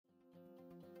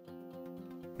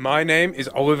My name is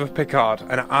Oliver Pickard,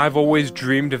 and I've always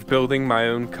dreamed of building my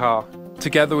own car,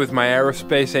 together with my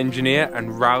aerospace engineer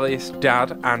and rallyist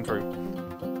dad, Andrew.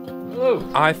 Hello.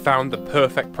 I found the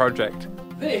perfect project.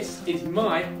 This is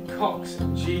my Cox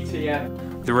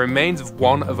GTM. The remains of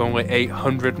one of only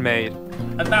 800 made.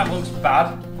 And that looks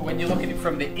bad, but when you look at it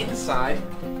from the inside,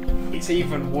 it's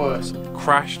even worse.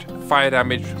 Crashed, fire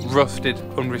damaged, rusted,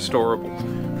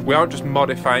 unrestorable. We aren't just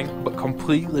modifying, but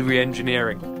completely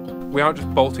re-engineering. We aren't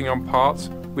just bolting on parts,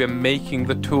 we are making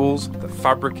the tools that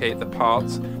fabricate the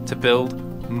parts to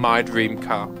build my dream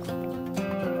car.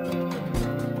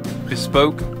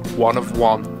 Bespoke, one of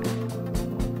one.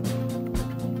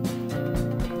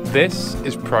 This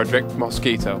is Project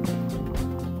Mosquito.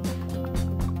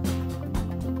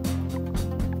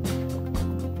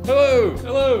 Hello!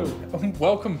 Hello! And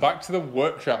welcome back to the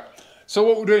workshop. So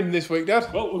what we're doing this week,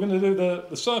 Dad? Well, we're going to do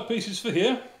the side pieces for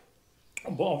here,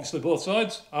 but obviously both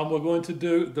sides, and we're going to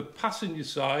do the passenger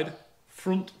side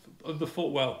front of the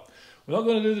footwell. We're not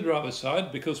going to do the driver's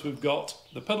side because we've got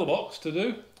the pedal box to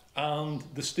do and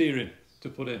the steering to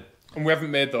put in. And we haven't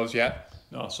made those yet.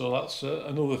 No, so that's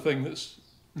another thing that's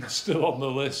still on the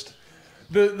list.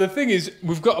 The thing is,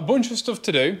 we've got a bunch of stuff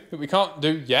to do that we can't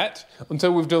do yet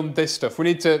until we've done this stuff. We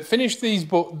need to finish these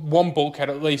one bulkhead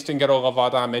at least and get all of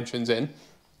our dimensions in.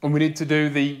 And we need to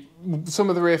do some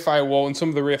of the rear firewall and some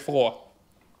of the rear floor.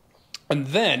 And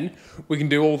then we can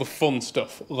do all the fun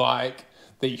stuff, like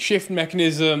the shift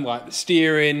mechanism, like the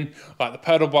steering, like the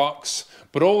pedal box.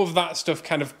 But all of that stuff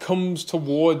kind of comes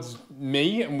towards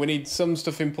me, and we need some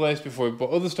stuff in place before we put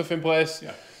other stuff in place.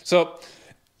 Yeah. So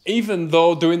even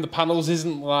though doing the panels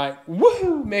isn't like,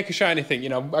 woohoo, make a shiny thing, you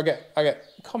know, I get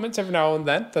comments every now and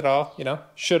then that are, you know,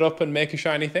 shut up and make a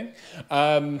shiny thing.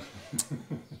 And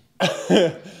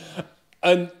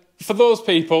for those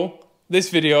people, this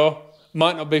video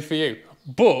might not be for you.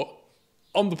 But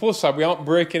on the plus side, we aren't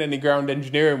breaking any ground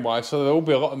engineering wise, so there will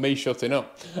be a lot of me shutting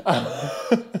up.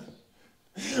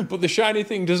 But the shiny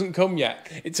thing doesn't come yet.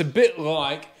 It's a bit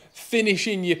like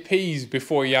finishing your peas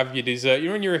before you have your dessert. You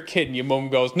know, when you're a kid and your mum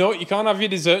goes, no, you can't have your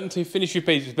dessert until you finish your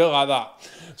peas. It's a bit like that.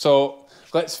 So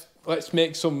let's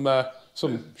make some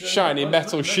shiny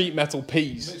metal, sheet metal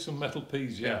peas. Make some metal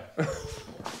peas, yeah.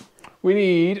 We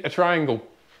need a triangle.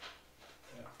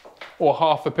 Or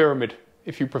half a pyramid,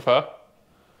 if you prefer.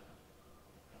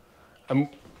 And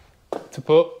to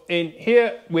put in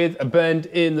here with a bend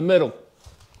in the middle.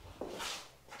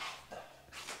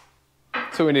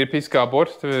 So we need a piece of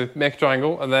cardboard to make a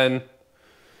triangle, and then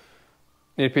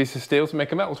need a piece of steel to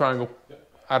make a metal triangle. Yep.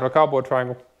 Out of a cardboard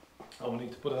triangle. And we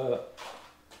need to put a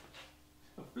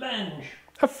flange.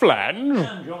 A flange?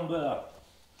 Flange on there.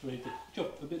 So we need to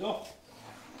chop a bit off.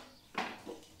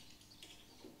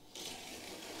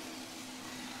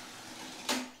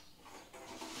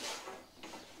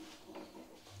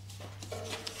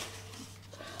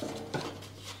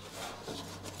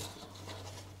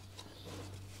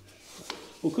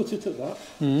 We'll cut it at that,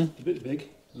 a bit big,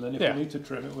 and then if we need to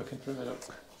trim it, we can trim it up.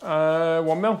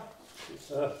 1 mil?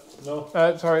 No.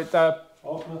 Sorry, Half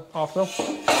mil. Half mil.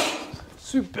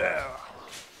 Super!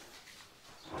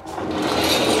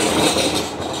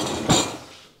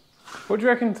 What do you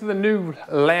reckon to the new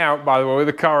layout, by the way, with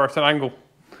the car at an angle?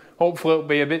 Hopefully it'll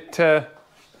be a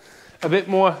bit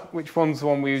more, which one's the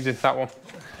one we use? That one.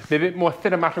 Be a bit more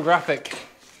cinematographic.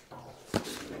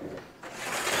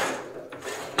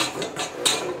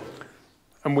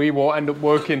 And we won't end up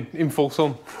working in full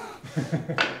sun.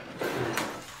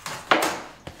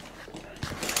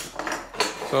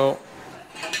 So,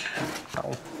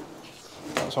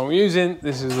 that's what we're using.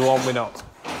 This is the one we're not.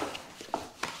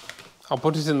 I'll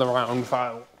put it in the round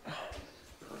file.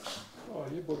 Oh,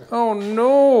 you bugger. Oh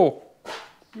no!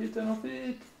 You done off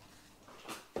it.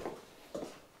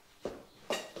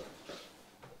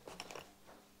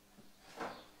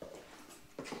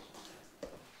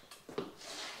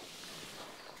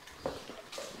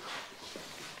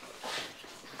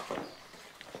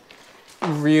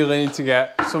 Really need to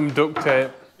get some duct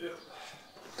tape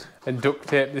and duct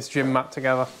tape this gym mat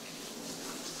together.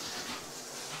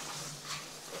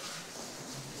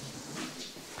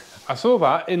 I saw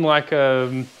that in like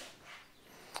one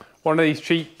of these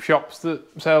cheap shops that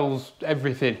sells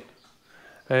everything,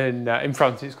 and in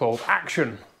France it's called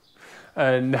Action,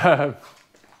 and I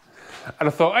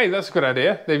thought, hey, that's a good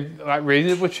idea. They're like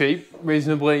reasonably cheap,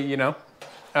 reasonably, you know,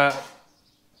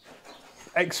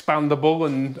 expandable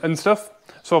and stuff.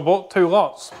 So I bought 2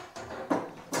 lots,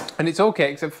 and it's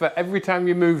okay except for every time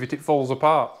you move it, it falls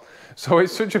apart. So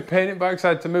it's such a pain in the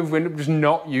backside to move, we end up just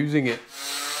not using it.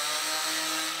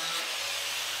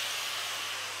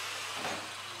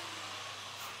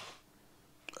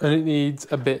 And it needs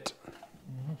a bit.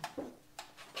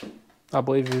 I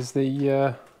believe is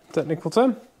the technical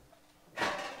term.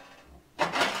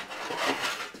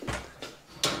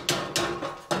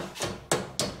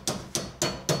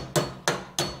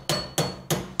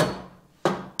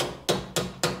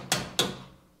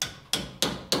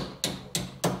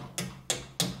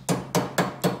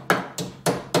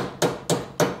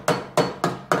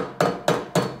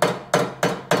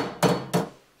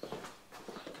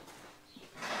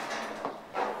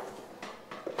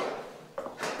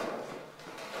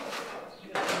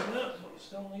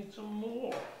 Still need some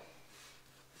more.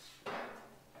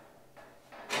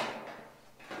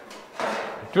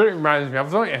 Do you know what it reminds me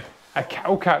of, don't you? A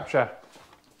cow catcher.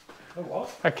 A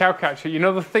what? A cow catcher. You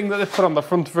know the thing that they put on the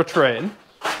front of a train?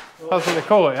 That's what they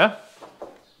call it, yeah?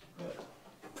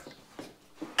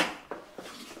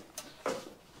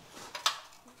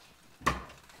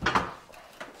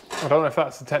 I don't know if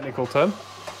that's the technical term.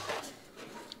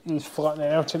 Just flatten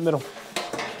it out in the middle.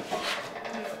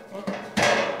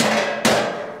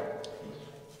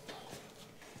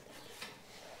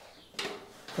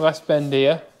 Less bend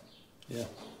here. Yeah.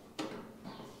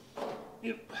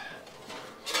 Yep.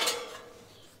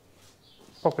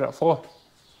 Pop it up floor.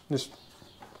 Just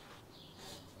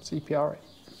CPR it.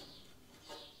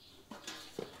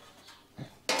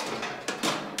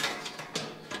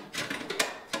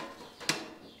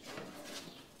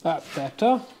 That's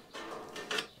better.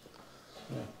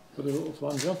 Yeah. Put a little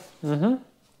flange on. Mm-hmm.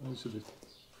 This will be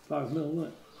 5 mil, isn't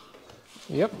it?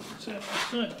 Yep.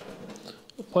 That's it.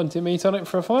 Plenty of meat on it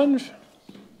for a flange.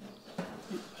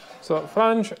 So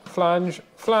flange, flange,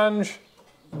 flange.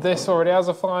 This already has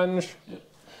a flange. Yep.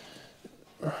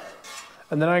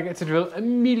 And then I get to drill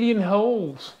 1,000,000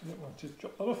 holes. Yep, I'll just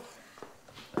chop that off.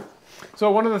 So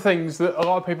one of the things that a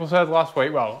lot of people said last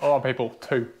week, well, a lot of people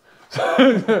too,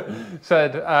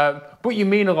 said, but you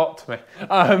mean a lot to me,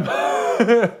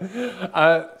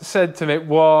 said to me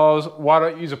was, why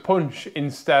don't you use a punch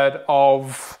instead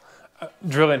of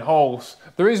drilling holes?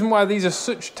 The reason why these are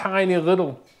such tiny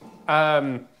little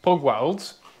plug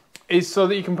welds is so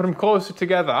that you can put them closer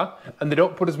together and they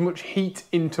don't put as much heat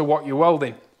into what you're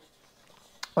welding.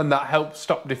 And that helps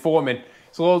stop deforming.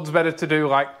 It's loads better to do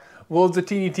like loads of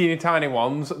teeny tiny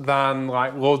ones than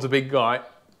like loads of big like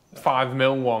 5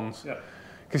 mil ones. Yeah.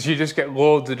 Because you just get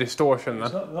loads of distortion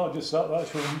then. It's not just that,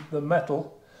 actually the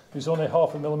metal is only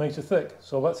 1/2 millimetre thick.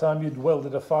 So by the time you'd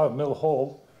welded a 5 mil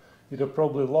hole, you'd have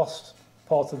probably lost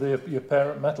part of your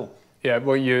parent metal. Yeah,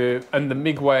 well, and the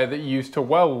MIG wire that you use to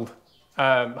weld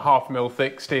 1/2 mil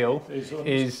thick steel is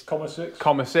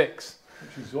 0.6,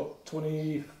 which is what,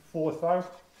 24,000.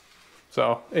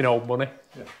 So in old money.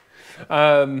 Yeah.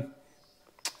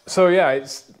 So yeah,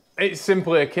 it's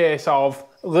simply a case of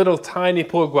little tiny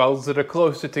plug welds that are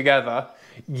closer together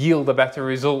yield a better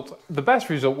result. The best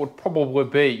result would probably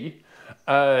be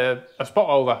a spot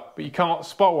welder, but you can't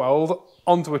spot weld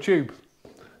onto a tube.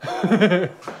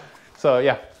 So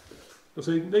yeah.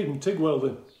 So even TIG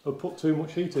welding will put too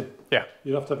much heat in. Yeah.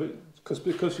 You have to have it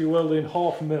because you're welding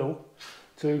 1/2 mil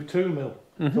to 2 mil.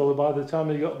 Mm-hmm. So by the time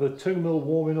you got the 2 mil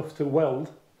warm enough to weld,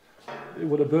 it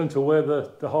would have burnt away the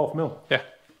 1/2 mil. Yeah.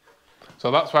 So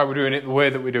that's why we're doing it the way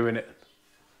that we're doing it.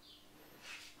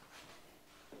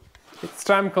 It's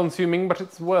time consuming, but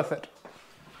it's worth it.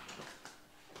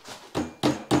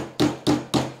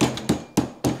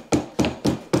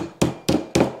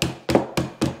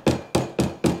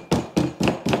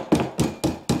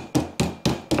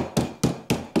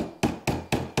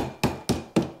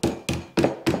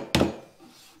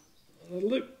 That'll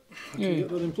do. I can get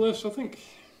that in place, I think.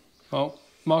 Well,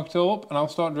 mark it all up and I'll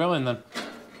start drilling then.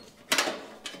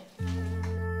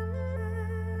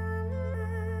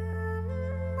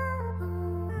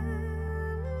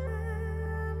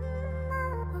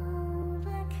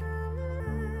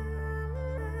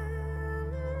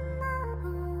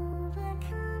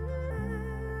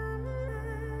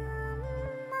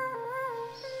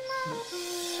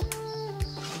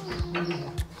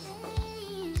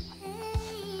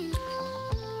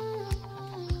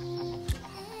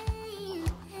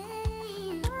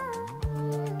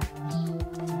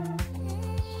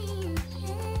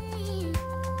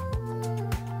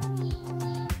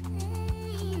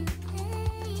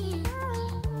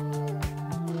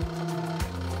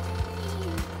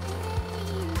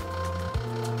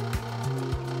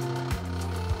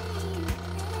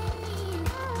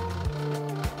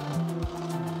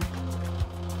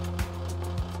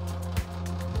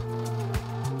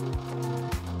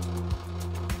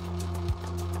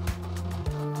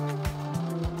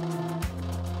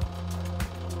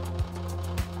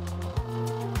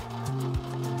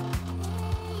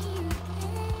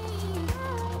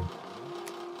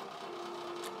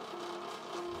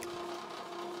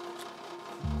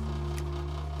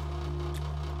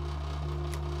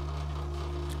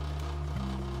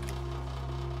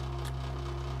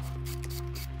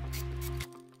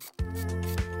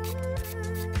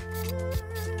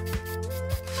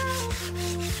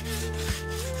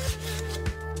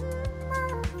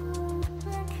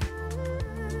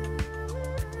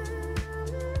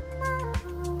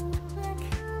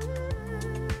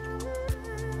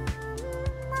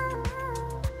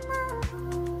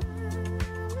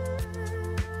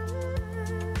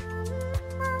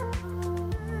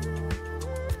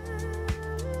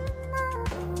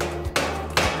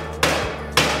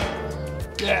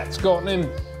 Yeah, it's gotten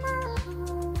in.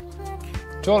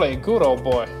 Jolly good old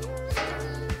boy.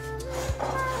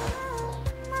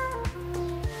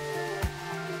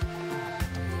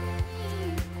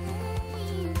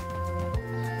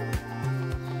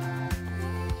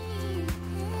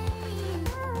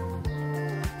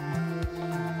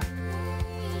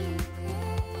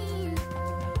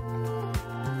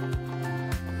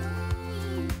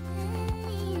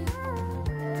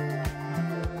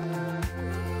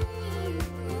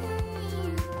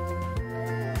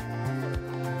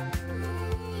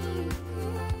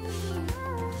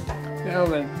 Now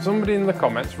then, somebody in the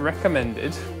comments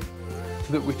recommended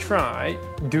that we try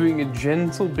doing a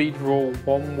gentle bead roll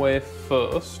one way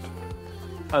first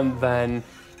and then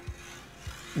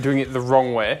doing it the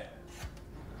wrong way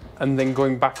and then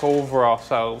going back over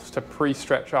ourselves to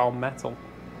pre-stretch our metal.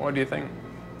 What do you think?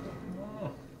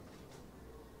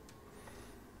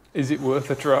 Is it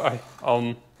worth a try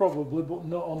on? Probably, but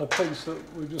not on a piece that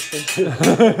we just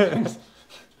think.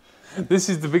 This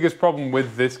is the biggest problem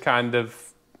with this kind of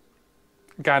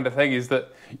thing, is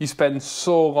that you spend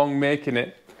so long making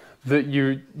it that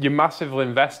you're massively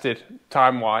invested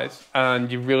time-wise,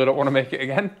 and you really don't want to make it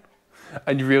again,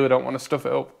 and you really don't want to stuff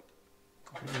it up.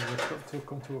 We've got to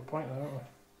come to a point there, haven't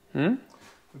we?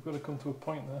 We've got to come to a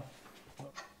point there.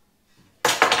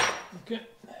 Okay.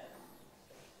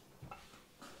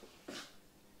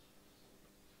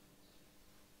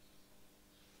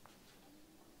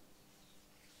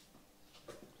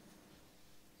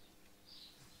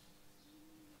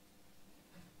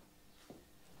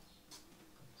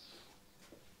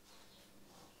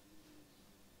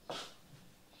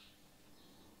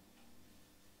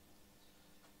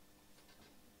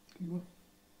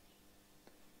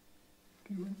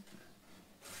 Keep going.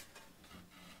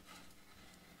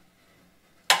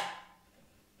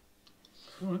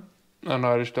 Right. I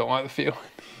know, I just don't like the feeling.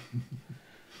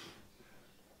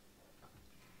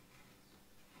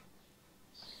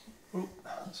 Oh,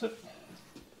 that's it.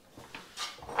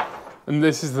 And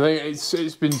this is the thing,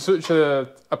 it's been such a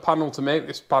panel to make,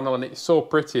 this panel, and it's so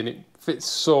pretty and it fits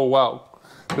so well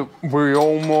that we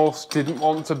almost didn't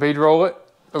want to bead roll it.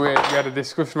 We had a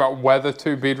discussion about whether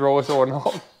to bead roll it or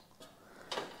not.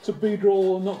 To bead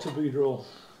roll or not to bead roll?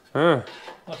 That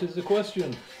is the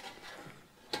question.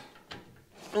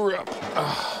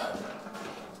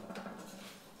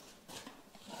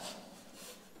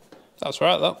 That's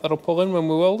right, that'll pull in when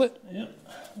we weld it. Yeah,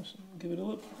 let's give it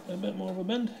a bit more of a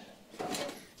bend.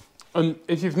 And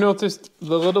if you've noticed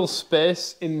the little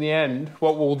space in the end,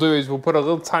 what we'll do is we'll put a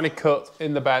little tiny cut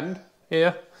in the bend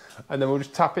here, and then we'll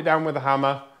just tap it down with a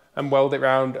hammer and weld it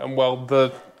round and weld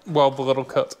the little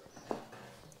cut.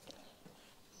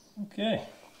 Okay,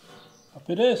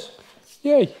 happy days.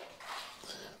 Yay!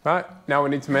 Right, now we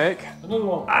need to make Another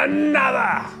one.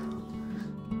 another!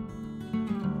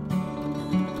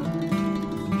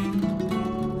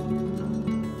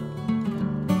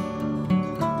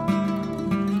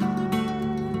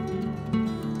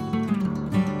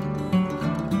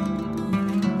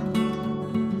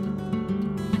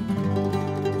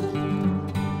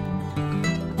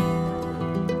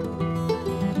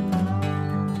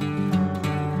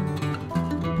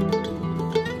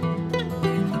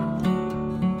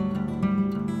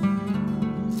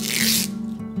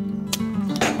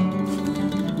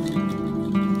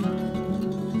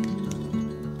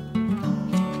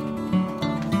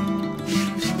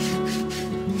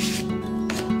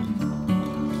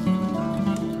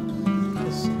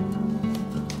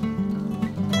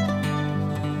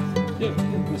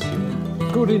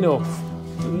 Good enough.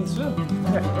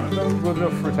 Yeah, good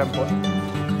enough for a template.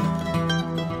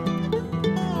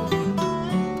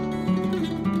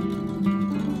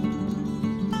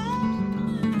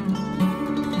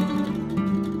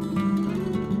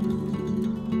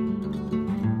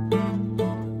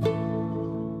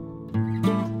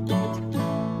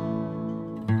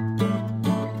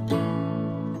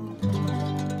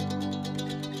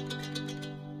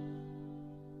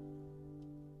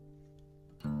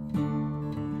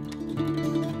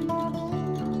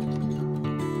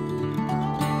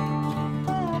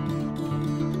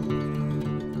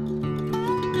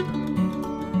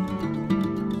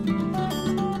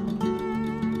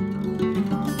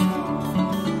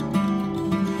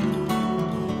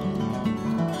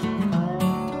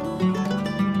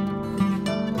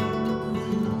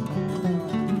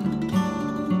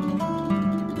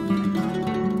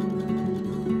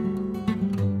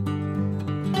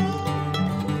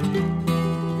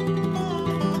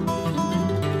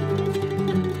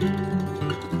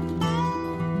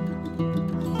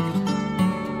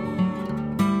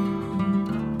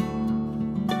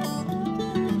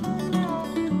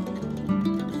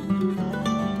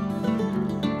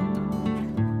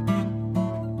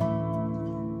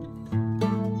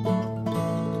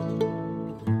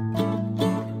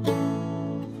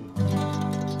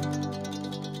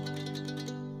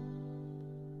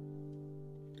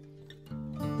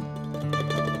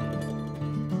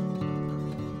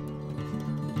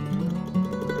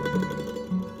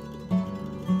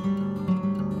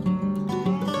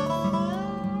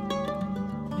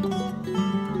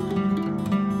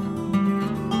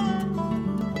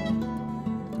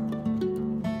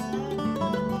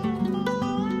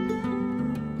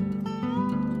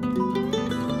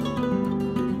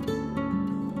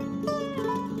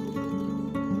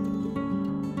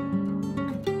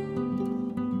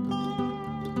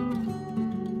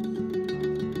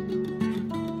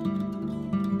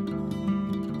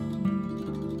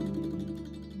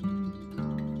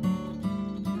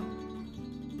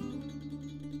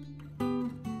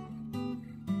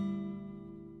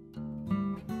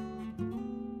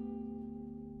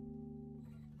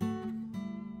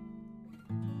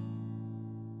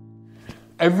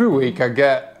 Every week I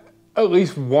get at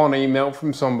least one email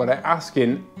from somebody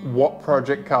asking what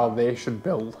project car they should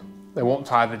build. They want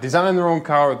to either design their own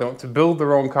car, or they want to build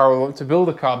their own car, or they want to build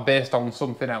a car based on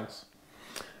something else.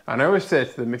 And I always say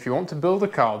to them, if you want to build a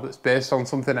car that's based on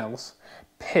something else,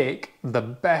 pick the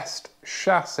best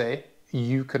chassis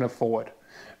you can afford.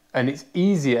 And it's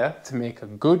easier to make a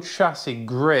good chassis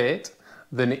great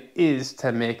than it is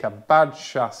to make a bad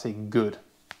chassis good.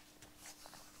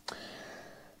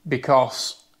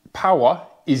 Because power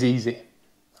is easy.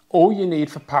 All you need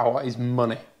for power is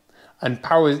money. And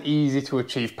power is easy to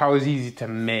achieve, power is easy to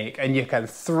make, and you can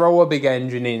throw a big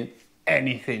engine in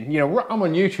anything. You know, I'm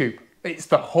on YouTube. It's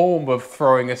the home of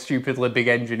throwing a stupidly big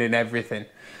engine in everything.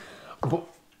 But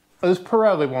as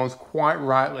Pirelli once quite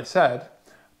rightly said,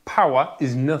 power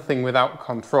is nothing without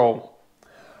control.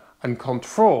 And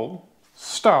control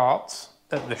starts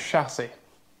at the chassis.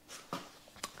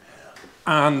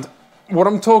 And what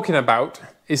I'm talking about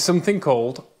is something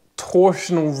called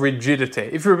torsional rigidity.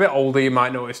 If you're a bit older, you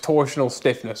might know it's torsional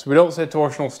stiffness. We don't say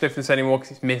torsional stiffness anymore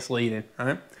because it's misleading,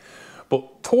 right?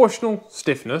 But torsional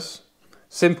stiffness,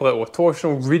 simply, or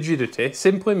torsional rigidity,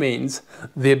 simply means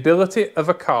the ability of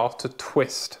a car to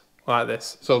twist like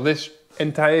this. So this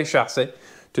entire chassis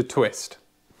to twist.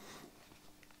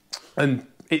 And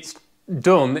it's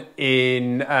done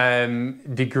in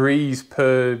degrees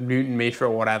per Newton meter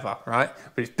or whatever, right?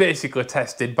 But it's basically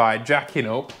tested by jacking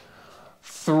up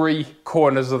 3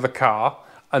 corners of the car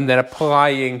and then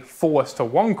applying force to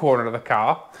one corner of the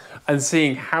car and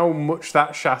seeing how much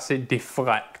that chassis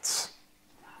deflects.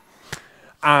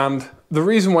 And the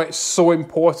reason why it's so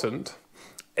important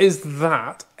is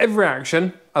that every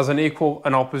action has an equal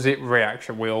and opposite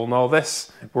reaction. We all know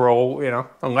this. We're all, you know,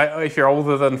 if you're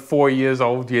older than 4 years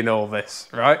old, you know this,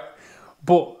 right?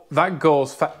 But that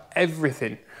goes for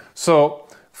everything. So,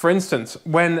 for instance,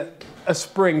 when a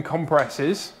spring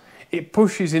compresses, it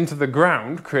pushes into the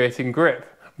ground, creating grip,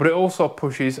 but it also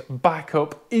pushes back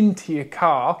up into your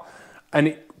car and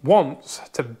it wants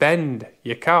to bend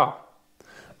your car,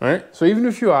 right? So even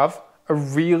if you have a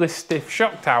really stiff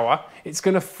shock tower, it's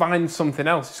going to find something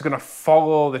else. It's going to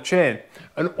follow the chain.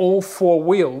 And all 4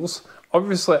 wheels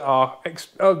obviously are,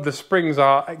 the springs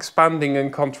are expanding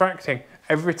and contracting.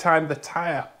 Every time the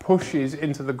tyre pushes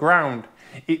into the ground,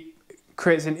 it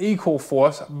creates an equal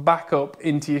force back up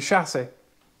into your chassis.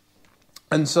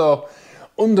 And so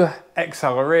under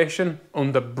acceleration,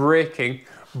 under braking,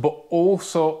 but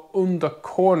also under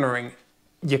cornering,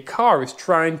 your car is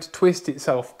trying to twist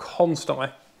itself constantly.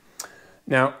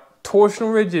 Now,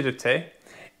 torsional rigidity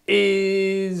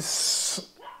is,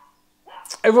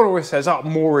 everyone always says, oh,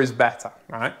 more is better,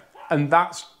 right? And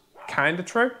that's kind of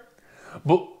true.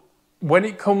 But when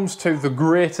it comes to the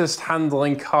greatest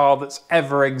handling car that's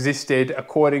ever existed,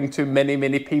 according to many,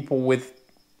 many people with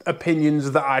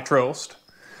opinions that I trust,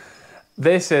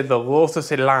 they say the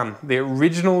Lotus Elan, the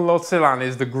original Lotus Elan,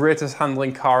 is the greatest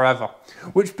handling car ever,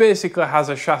 which basically has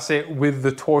a chassis with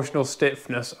the torsional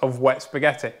stiffness of wet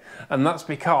spaghetti. And that's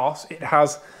because it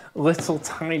has little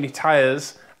tiny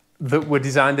tyres that were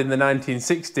designed in the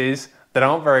 1960s that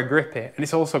aren't very grippy, and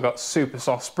it's also got super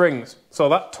soft springs. So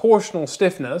that torsional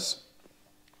stiffness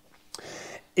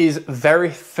is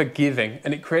very forgiving,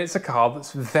 and it creates a car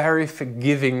that's very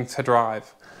forgiving to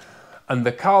drive. And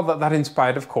the car that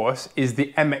inspired, of course, is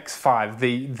the MX-5,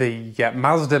 the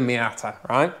Mazda Miata,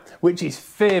 right? Which is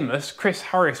famous. Chris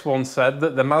Harris once said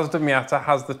that the Mazda Miata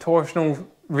has the torsional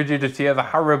rigidity of a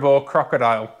Haribo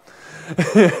crocodile,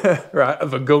 right?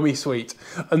 Of a gummy sweet.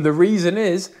 And the reason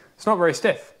is, it's not very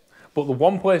stiff. But the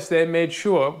one place they made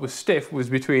sure was stiff was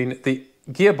between the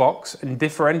gearbox and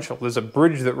differential. There's a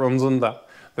bridge that runs under.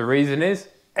 The reason is,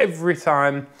 every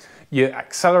time you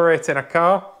accelerate in a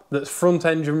car that's front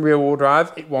engine rear wheel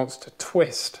drive, it wants to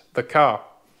twist the car.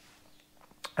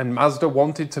 And Mazda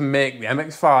wanted to make the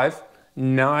MX-5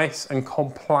 nice and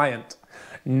compliant,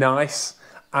 nice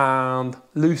and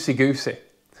loosey-goosey.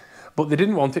 But they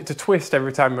didn't want it to twist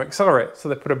every time you accelerate, so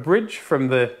they put a bridge from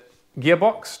the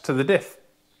gearbox to the diff.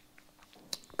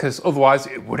 Because otherwise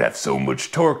it would have so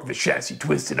much torque, the chassis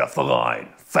twisted off the line.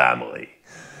 Family.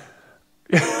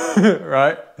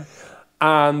 Right?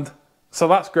 And so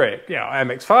that's great. Yeah,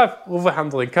 MX-5, lovely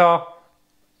handling car.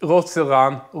 Lotus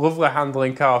Elan, lovely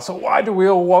handling car. So why do we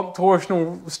all want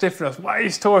torsional stiffness? Why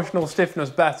is torsional stiffness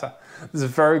better? There's a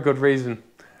very good reason,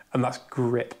 and that's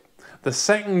grip. The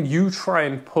second you try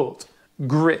and put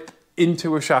grip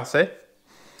into a chassis,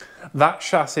 that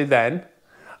chassis then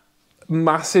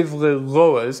massively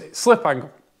lowers its slip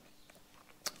angle.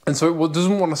 And so it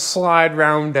doesn't want to slide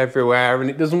around everywhere, and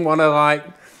it doesn't want to, like,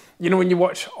 you know, when you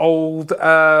watch old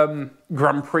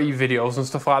Grand Prix videos and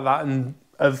stuff like that, and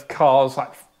of cars,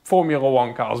 like Formula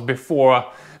One cars,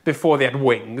 before they had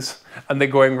wings, and they're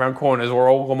going around corners, or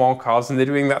all Le Mans cars, and they're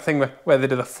doing that thing where they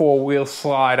do the 4-wheel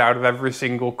slide out of every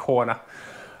single corner.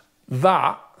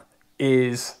 That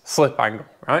is slip angle,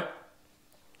 right?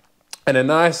 And a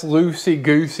nice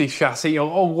loosey-goosey chassis.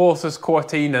 All Lotus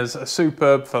Cortinas are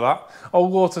superb for that. All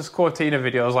Lotus Cortina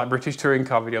videos, like British touring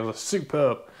car videos, are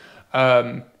superb.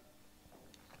 And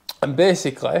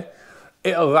basically,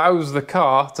 it allows the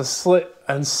car to slip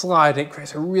and slide. It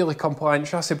creates a really compliant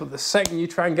chassis, but the second you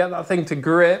try and get that thing to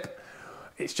grip,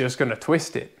 it's just going to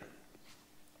twist it.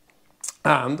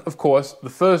 And, of course, the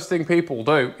first thing people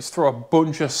do is throw a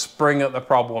bunch of spring at the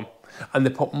problem. And they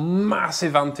put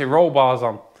massive anti-roll bars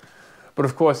on. But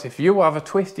of course, if you have a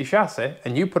twisty chassis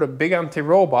and you put a big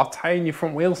anti-roll bar tying your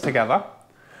front wheels together,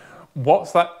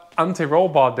 what's that anti-roll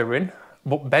bar doing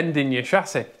but bending your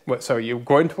chassis? So you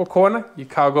go into a corner, your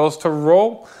car goes to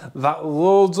roll, that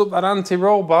loads up that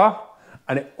anti-roll bar,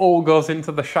 and it all goes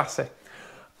into the chassis.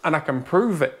 And I can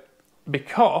prove it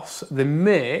because they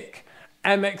make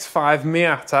MX-5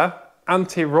 Miata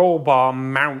anti-roll bar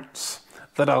mounts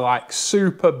that are like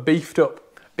super beefed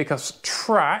up, because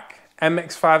track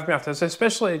MX-5 Miatas,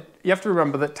 especially, you have to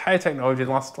remember that tyre technology in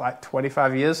the last like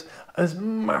 25 years has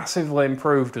massively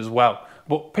improved as well.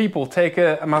 But people take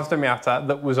a Mazda Miata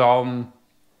that was on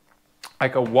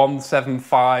like a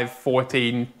 175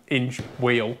 14-inch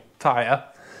wheel tyre,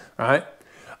 right?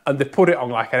 And they put it on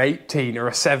like an 18 or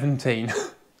a 17,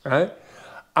 right?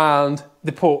 And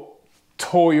they put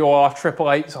Toyo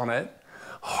R888s on it,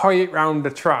 hoy it round the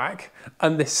track,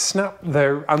 and they snap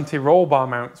their anti-roll bar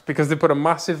mounts because they put a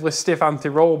massively stiff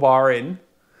anti-roll bar in,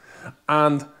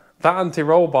 and that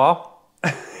anti-roll bar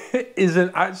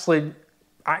isn't actually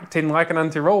acting like an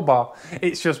anti-roll bar.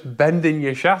 It's just bending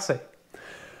your chassis.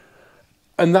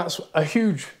 And that's a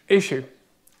huge issue.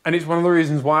 And it's one of the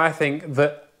reasons why I think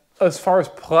that as far as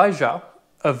pleasure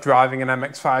of driving an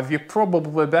MX-5, you're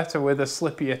probably better with a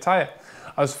slippier tyre.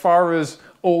 As far as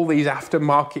all these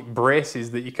aftermarket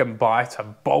braces that you can buy to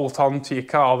bolt onto your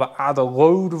car that add a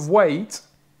load of weight,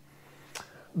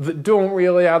 that don't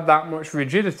really add that much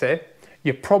rigidity,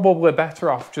 you're probably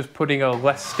better off just putting a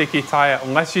less sticky tyre,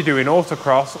 unless you're doing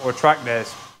autocross or track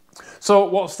days. So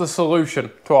what's the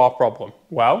solution to our problem?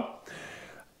 Well,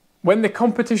 when the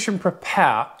competition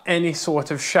prepare any sort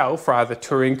of shell for either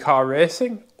touring car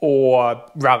racing or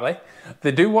rally,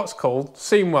 they do what's called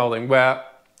seam welding, where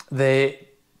they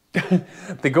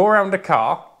go around a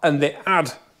car and they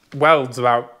add welds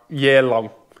about year long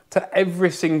to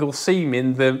every single seam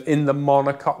in the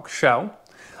monocoque shell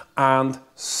and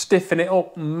stiffen it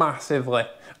up massively.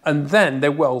 And then they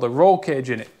weld a roll cage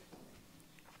in it.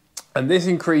 And this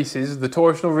increases the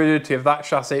torsional rigidity of that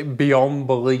chassis beyond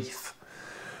belief.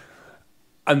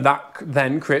 And that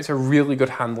then creates a really good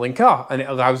handling car, and it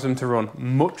allows them to run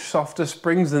much softer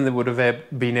springs than they would have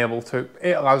been able to.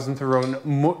 It allows them to run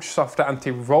much softer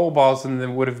anti-roll bars than they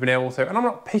would have been able to. And I'm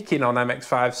not picking on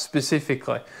MX-5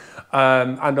 specifically.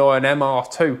 I know an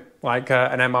MR2, like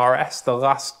an MRS, the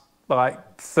last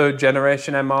like 3rd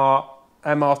generation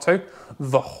MR2,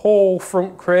 the whole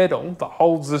front cradle that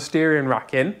holds the steering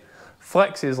rack in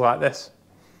flexes like this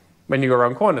when you go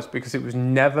around corners, because it was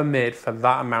never made for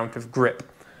that amount of grip.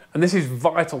 And this is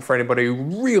vital for anybody who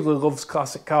really loves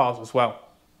classic cars as well.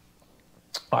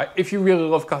 Like, if you really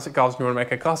love classic cars and you want to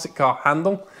make a classic car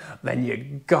handle, then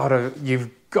you've got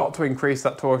to increase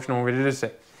that torsional rigidity,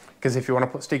 because if you want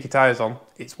to put sticky tyres on,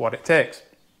 it's what it takes.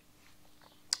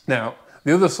 Now,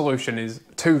 the other solution is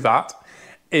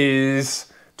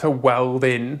to weld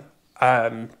in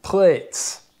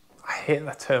plates. I hate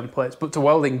the term plates, but to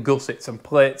weld in gussets and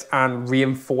plates and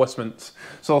reinforcements.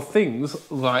 So things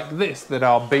like this that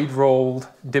are bead rolled,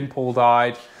 dimple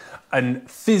dyed, and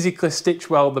physically stitch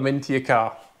weld them into your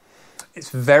car. It's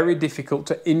very difficult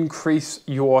to increase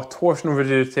your torsional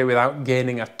rigidity without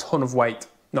gaining a ton of weight.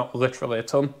 Not literally a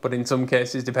ton, but in some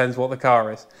cases, depends what the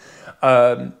car is.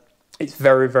 It's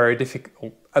very, very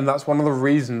difficult. And that's one of the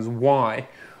reasons why,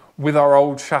 with our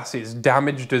old chassis,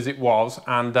 damaged as it was,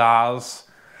 and as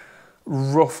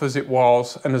rough as it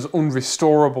was, and as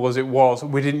unrestorable as it was,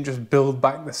 we didn't just build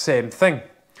back the same thing,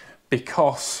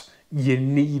 because you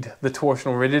need the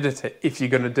torsional rigidity if you're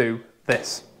going to do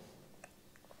this.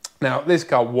 Now, this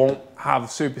car won't have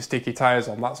super sticky tyres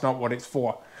on, that's not what it's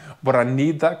for, but I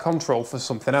need that control for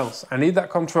something else. I need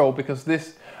that control because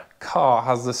this car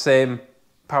has the same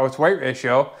power to weight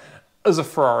ratio as a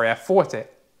Ferrari F40,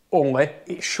 only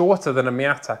it's shorter than a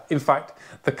Miata. In fact,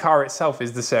 the car itself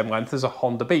is the same length as a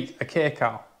Honda Beat, a K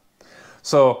car.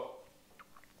 So,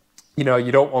 you know,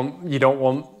 you don't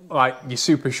want like your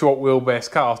super short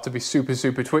wheelbase cars to be super,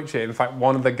 super twitchy. In fact,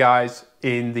 one of the guys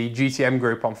in the GTM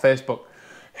group on Facebook,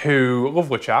 who,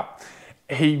 lovely chap,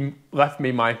 he left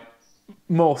me my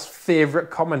most favourite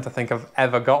comment I think I've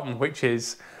ever gotten, which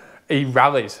is he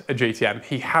rallies a GTM.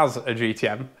 He has a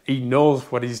GTM. He knows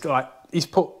what he's like. He's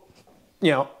put,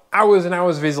 you know, hours and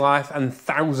hours of his life and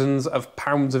thousands of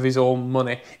pounds of his own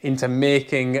money into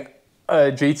making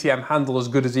a GTM handle as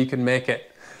good as he can make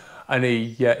it. And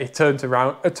he turned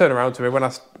around to me when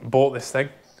I bought this thing,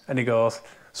 and he goes,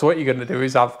 "So what you're going to do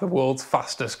is have the world's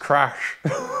fastest crash."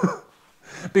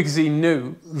 Because he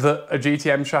knew that a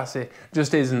GTM chassis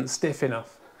just isn't stiff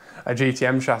enough. A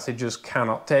GTM chassis just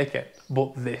cannot take it,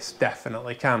 but this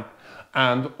definitely can.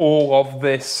 And all of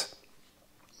this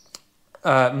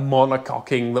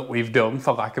monocoqueing that we've done,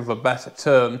 for lack of a better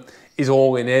term, is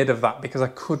all in aid of that, because I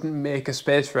couldn't make a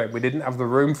space frame. We didn't have the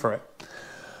room for it.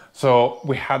 So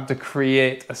we had to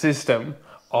create a system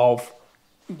of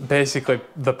basically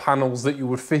the panels that you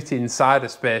would fit inside a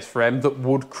space frame that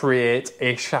would create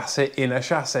a chassis in a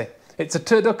chassis. It's a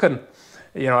turducken.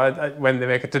 You know, when they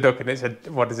make a turducken, it's a,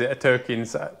 what is it, a turkey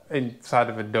inside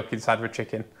of a duck, inside of a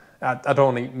chicken. I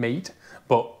don't eat meat,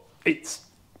 but it's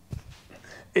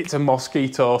a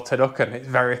mosquito turducken. It's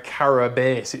very cara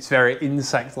base, it's very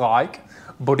insect-like,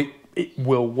 but it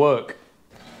will work.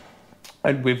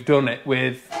 And we've done it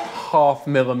with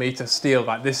 0.5mm steel.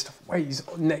 Like, this stuff weighs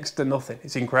next to nothing.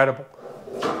 It's incredible.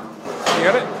 You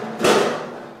got it?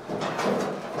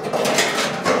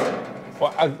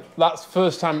 Well, that's the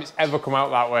first time it's ever come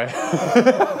out that way.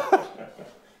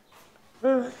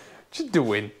 What you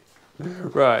doing?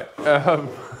 Right. So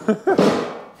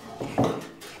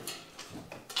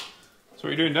what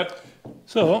are you doing, Dad?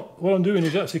 So what I'm doing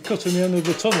is actually cutting the end of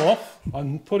the tunnel off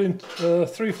and putting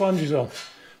 3 flanges on,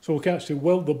 so we can actually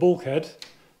weld the bulkhead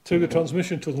to the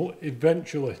transmission tunnel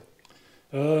eventually.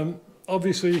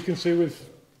 Obviously you can see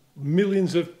with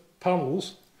millions of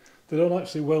panels, they don't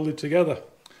actually welded together,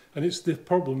 and it's the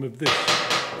problem with this,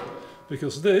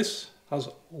 because this has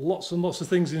lots and lots of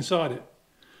things inside it,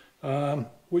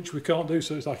 which we can't do.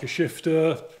 So it's like a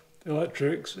shifter,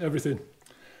 electrics, everything.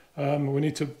 We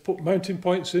need to put mounting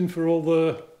points in for all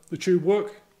the tube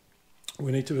work.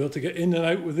 We need to be able to get in and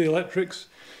out with the electrics.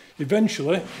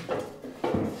 Eventually,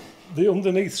 the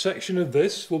underneath section of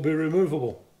this will be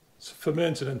removable for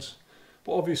maintenance.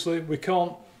 But obviously we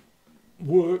can't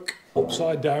work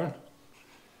upside down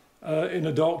in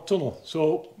a dark tunnel.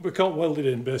 So we can't weld it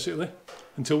in basically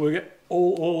until we get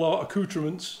all our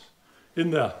accoutrements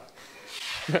in there.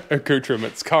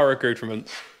 Accoutrements, car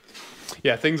accoutrements.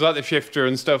 Yeah, things like the shifter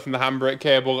and stuff and the handbrake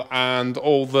cable and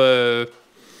all the...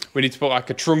 We need to put like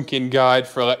a trunking guide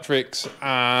for electrics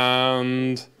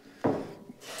and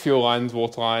fuel lines,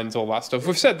 water lines, all that stuff.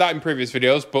 We've said that in previous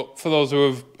videos, but for those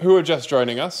who are just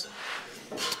joining us,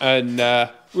 and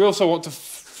we also want to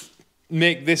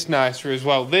make this nicer as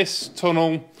well. This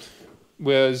tunnel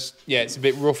was, yeah, it's a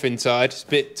bit rough inside. It's a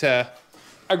bit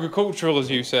agricultural, as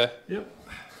you say. Yep.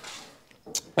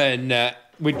 And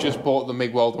we just bought the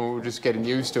MIG weld and we were just getting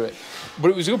used to it. But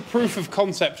it was a good proof of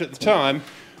concept at the time.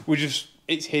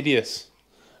 It's hideous,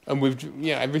 and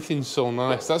everything's so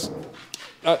nice.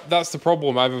 That's the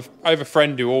problem. I have a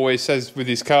friend who always says with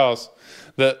his cars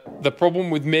that the problem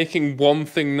with making one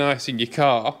thing nice in your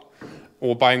car,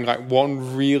 or buying like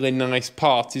one really nice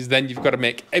part, is then you've got to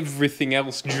make everything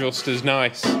else just as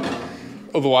nice.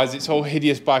 Otherwise, it's all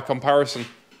hideous by comparison.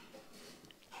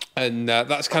 And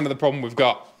that's kind of the problem we've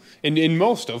got. In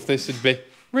most stuff, this would be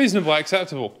reasonably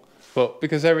acceptable, but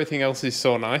because everything else is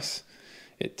so nice,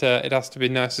 it has to be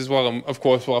nice as well. And of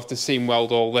course, we'll have to seam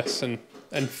weld all this and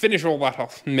finish all that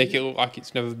off and make it look like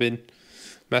it's never been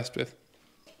messed with.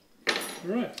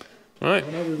 Right. Right.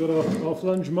 Well, now we've got our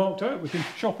flange marked out, we can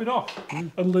chop it off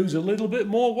and lose a little bit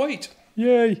more weight.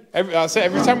 Yay! That's it.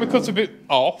 Every time we cut a bit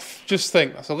off, just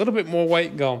think that's a little bit more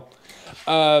weight gone.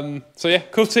 So yeah,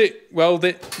 cut it, weld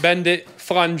it, bend it,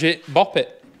 flange it, bop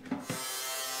it.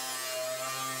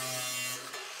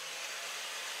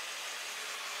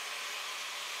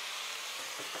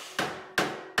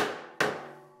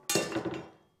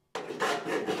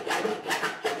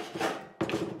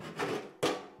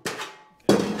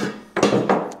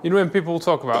 You know, when people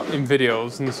talk about in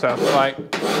videos and stuff, like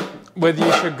whether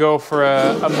you should go for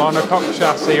a monocoque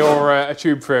chassis or a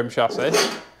tube frame chassis,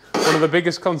 one of the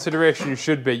biggest considerations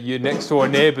should be your next door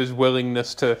neighbour's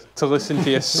willingness to listen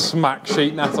to you smack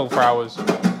sheet metal for hours.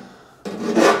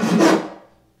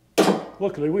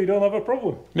 Luckily, we don't have a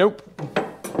problem. Nope.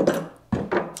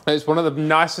 It's one of the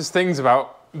nicest things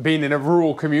about being in a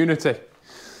rural community.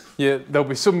 there'll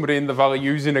be somebody in the valley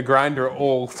using a grinder at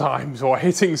all times, or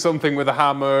hitting something with a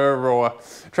hammer, or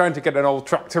trying to get an old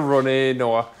tractor running,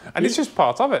 and it's just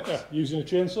part of it. Yeah, using a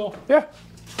chainsaw. Yeah.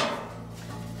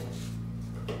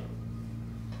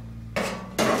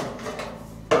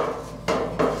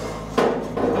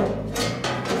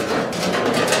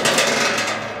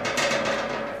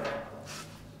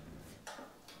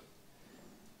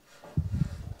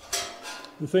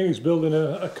 The thing is, building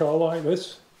a car like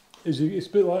this is it's a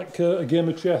bit like a game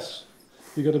of chess.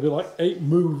 You've got to be like 8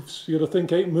 moves. You've got to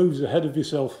think 8 moves ahead of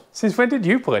yourself. Since when did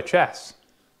you play chess?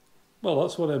 Well,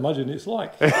 that's what I imagine it's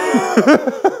like.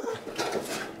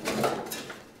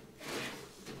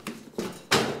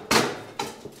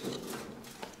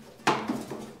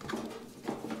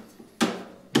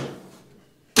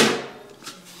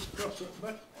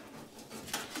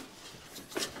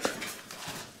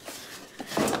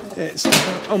 It's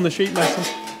on the sheet metal.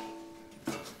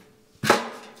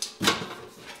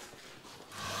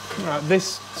 Right,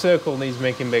 this circle needs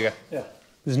making bigger. Yeah.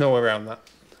 There's no way around that.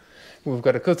 We've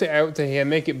got to cut it out to here,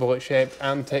 make it bullet shaped,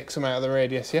 and take some out of the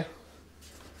radius, yeah?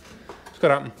 It's got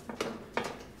to happen.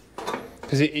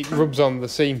 Because it rubs on the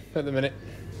seam at the minute.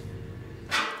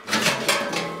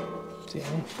 See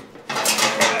how?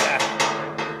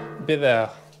 Bit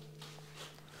there.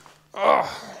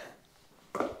 Oh.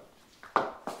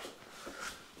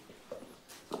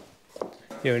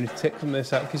 Yeah, we need to take some of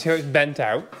this out. Can you see how it's bent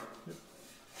out?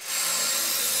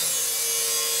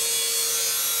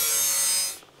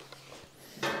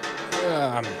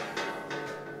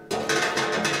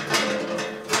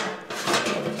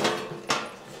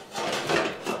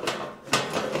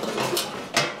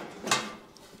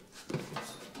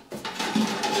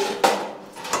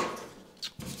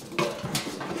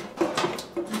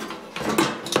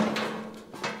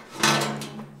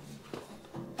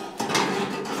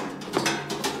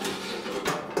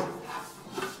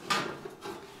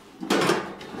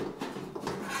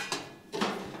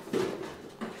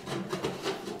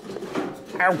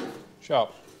 Ow!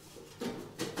 Sharp.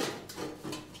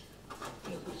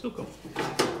 Suckle.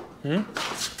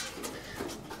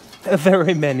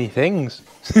 Very many things.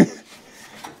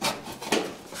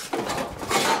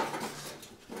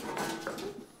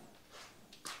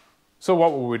 So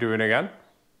what were we doing again?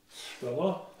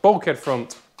 Hello? Bulkhead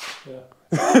front. Yeah.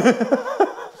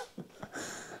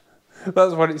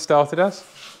 That's what it started as.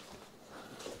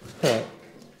 Right.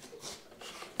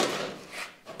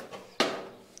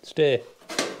 Stay.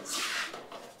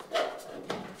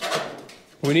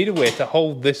 We need a way to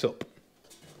hold this up.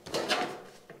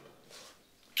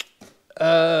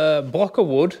 A block of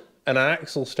wood and an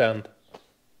axle stand.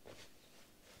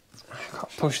 I've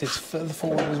got to push this further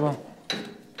forward as well.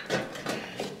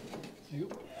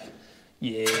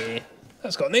 Yeah,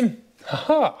 that's got him.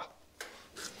 Ha-ha.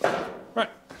 Right.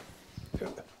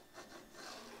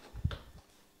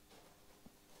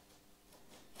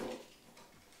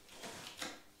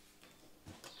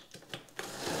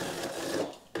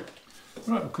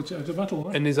 Right, we'll cut it out of metal,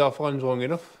 right? And is our flange long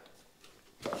enough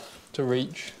to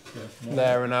reach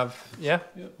there and have, yeah?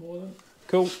 Yeah, more than.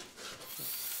 Cool.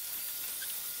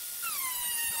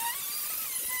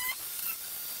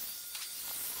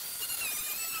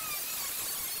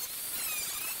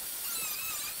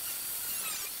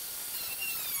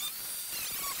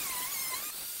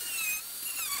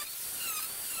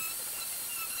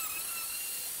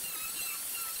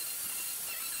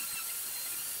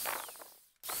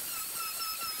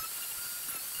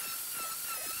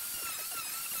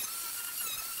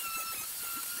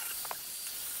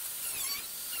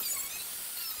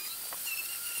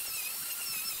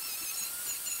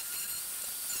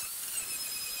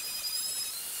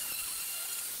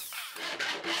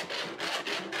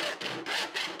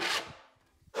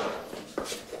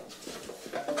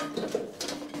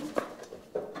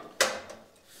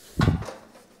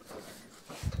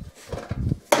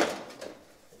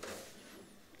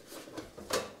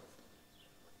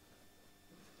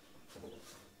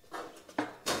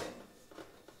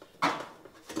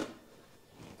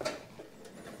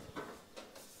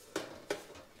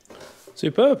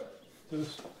 Superb.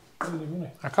 There's really money.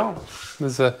 I can't.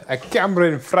 There's a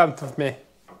camera in front of me.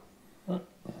 Right.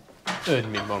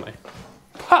 Earn me money.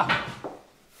 Ha!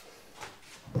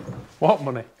 What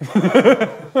money?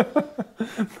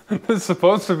 There's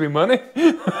supposed to be money.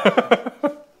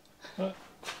 Right.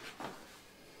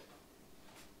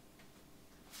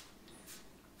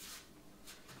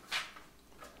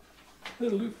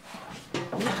 That'll do.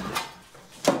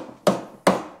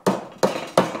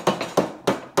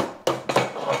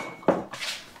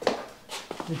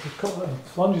 Need to cut the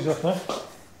flanges off now.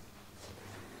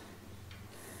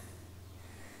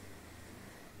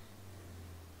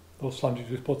 those flanges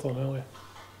we put on earlier.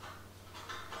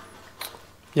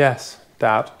 Yes,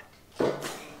 Dad.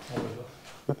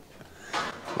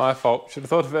 My fault. Should have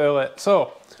thought of it earlier.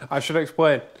 So, I should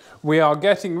explain. We are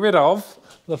getting rid of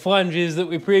the flanges that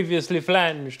we previously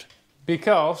flanged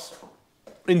because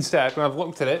instead, when I've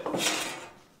looked at it,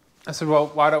 I said, well,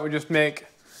 why don't we just make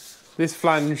this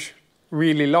flange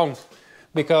really long?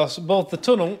 Because both the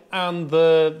tunnel and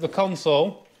the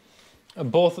console are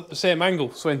both at the same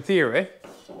angle. So in theory,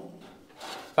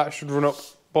 that should run up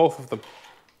both of them.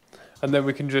 And then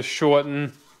we can just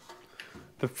shorten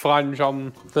the flange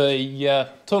on the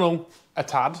tunnel a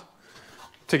tad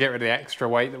to get rid of the extra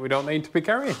weight that we don't need to be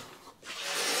carrying.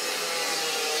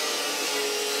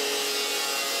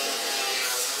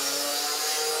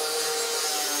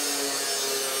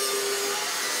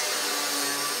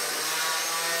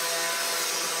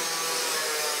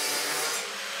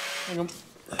 Hang on.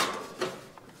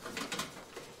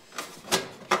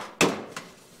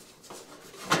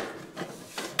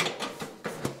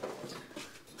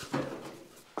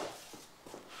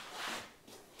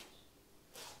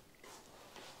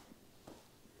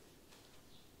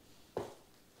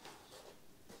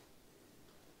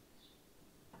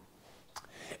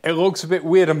 It looks a bit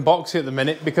weird and boxy at the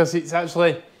minute because it's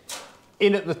actually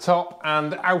in at the top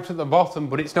and out at the bottom,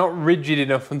 but it's not rigid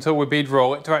enough until we bead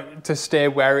roll it to stay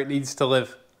where it needs to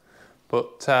live.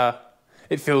 But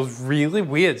it feels really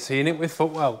weird seeing it with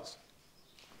footwells.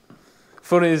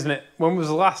 Funny, isn't it? When was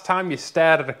the last time you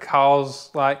stared at a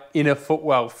car's like inner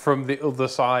footwell from the other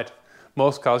side?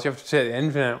 Most cars you have to take the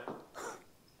engine out.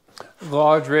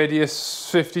 Large radius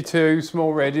 52,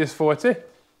 small radius 40.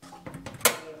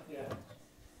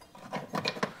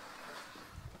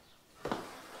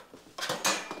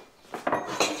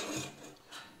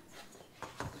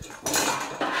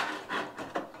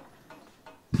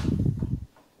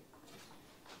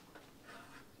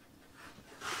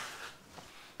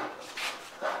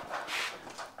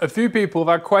 A few people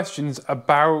have had questions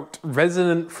about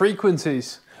resonant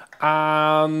frequencies,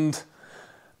 and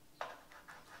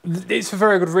it's for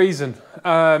very good reason.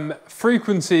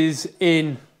 Frequencies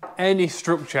in any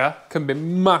structure can be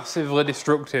massively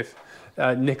destructive.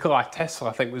 Nikola Tesla,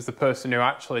 I think, was the person who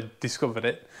actually discovered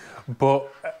it.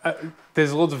 But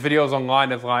there's loads of videos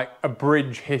online of like a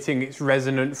bridge hitting its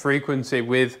resonant frequency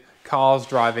with cars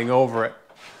driving over it.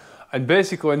 And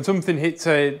basically when something hits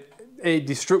a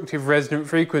destructive resonant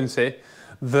frequency,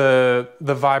 the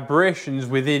vibrations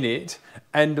within it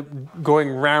end up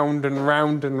going round and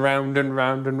round and round and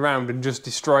round and round and just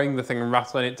destroying the thing and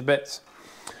rattling it to bits.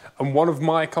 And one of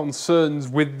my concerns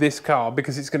with this car,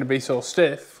 because it's going to be so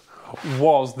stiff,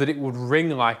 was that it would ring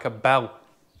like a bell.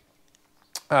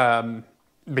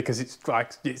 Because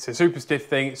it's a super stiff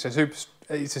thing, it's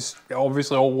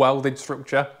obviously all welded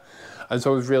structure, and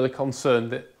so I was really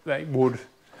concerned that it would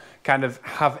kind of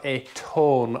have a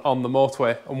tone on the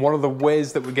motorway. And one of the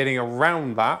ways that we're getting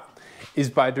around that is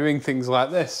by doing things like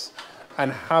this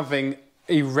and having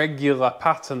irregular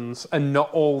patterns and not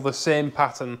all the same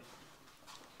pattern.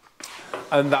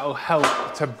 And that'll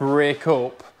help to break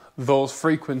up those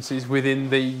frequencies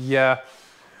within the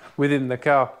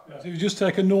car. So you just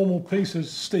take a normal piece of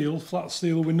steel, flat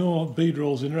steel with no bead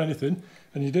rolls in or anything,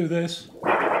 and you do this.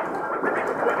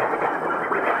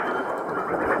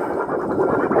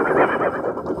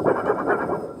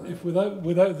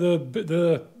 Without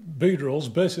the bead rolls,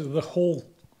 basically the whole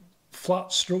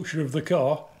flat structure of the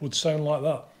car would sound like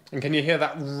that. And can you hear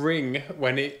that ring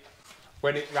when it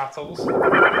rattles?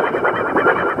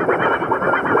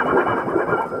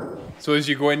 So as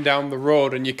you're going down the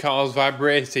road and your car's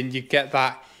vibrating, you get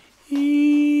that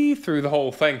through the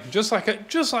whole thing, just like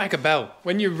a bell.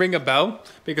 When you ring a bell,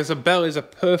 because a bell is a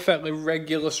perfectly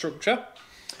regular structure,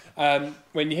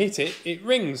 when you hit it, it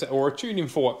rings, or a tuning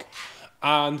fork.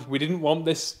 And we didn't want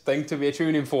this thing to be a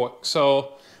tuning fork,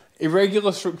 so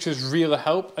irregular structures really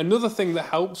help. Another thing that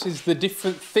helps is the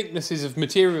different thicknesses of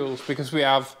materials, because we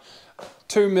have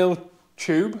 2mm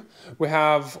tube, we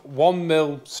have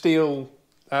 1mm steel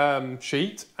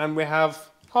sheet, and we have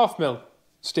 0.5mm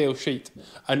steel sheet.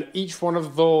 And each one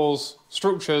of those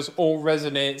structures all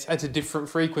resonates at a different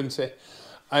frequency.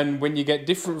 And when you get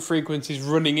different frequencies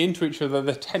running into each other,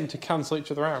 they tend to cancel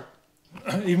each other out.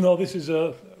 Even though this is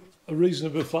a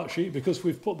reasonably flat sheet, because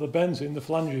we've put the bends in, the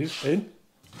flanges in,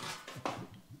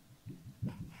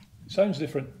 sounds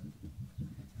different.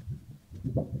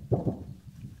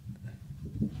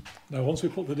 Now once we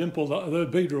put the dimple, the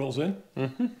bead rolls in,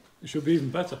 it should be even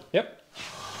better. Yep.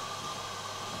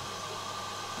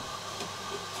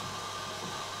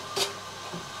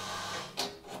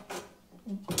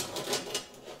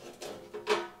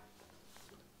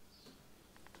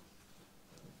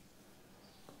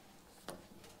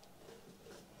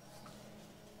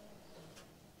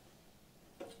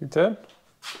 Your turn.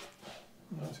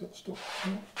 No, it's got stuck.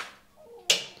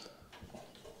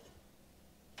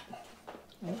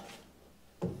 No.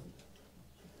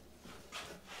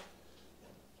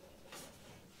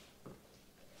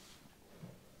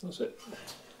 That's it.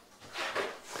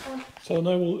 So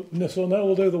now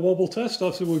we'll do the wobble test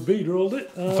after we've bead-rolled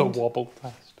it. The wobble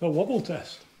test. The wobble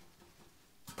test.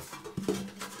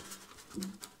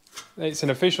 It's an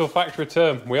official factory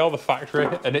term. We are the factory,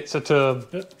 and it's a term.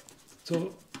 Yep.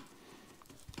 So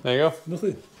there you go.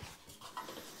 nothing.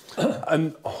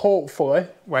 And hopefully,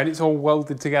 when it's all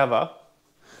welded together,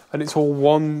 and it's all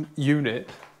one unit,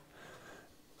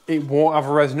 it won't have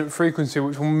a resonant frequency,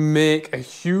 which will make a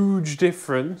huge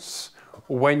difference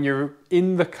when you're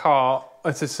in the car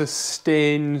at a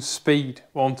sustained speed,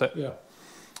 won't it? Yeah.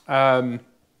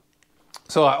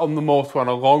 So like on the motor on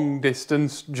a long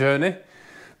distance journey,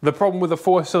 the problem with a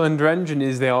 4-cylinder engine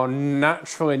is they are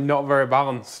naturally not very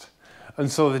balanced.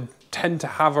 And so they tend to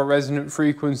have a resonant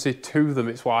frequency to them.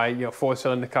 It's why, you know,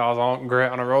 4-cylinder cars aren't great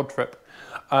on a road trip.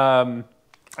 And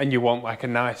you want like a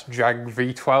nice Jag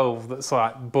V12 that's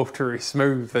like buttery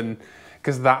smooth, and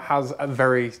because that has a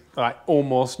very like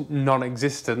almost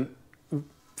non-existent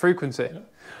frequency. Yeah.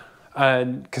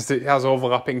 And because it has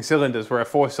overlapping cylinders where a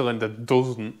 4-cylinder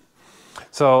doesn't.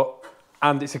 So,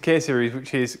 and it's a K-series,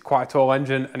 which is quite a tall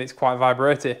engine and it's quite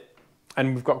vibrating,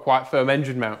 and we've got quite firm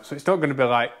engine mount. So it's not going to be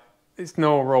like, it's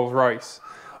no Rolls Royce,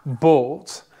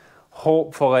 but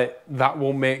hopefully that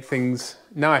will make things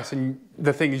nice. And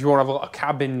the thing is, you want to have a lot of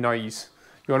cabin noise.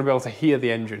 You want to be able to hear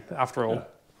the engine after all. Yeah.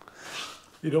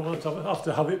 You don't want to have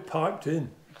to have it piped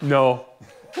in. No.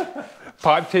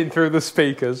 Piped in through the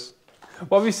speakers.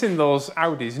 Well, have you seen those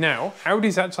Audis now?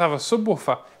 Audis actually have a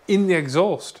subwoofer in the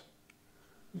exhaust.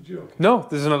 You're joking. No,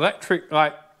 there's an electric,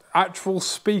 like, actual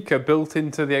speaker built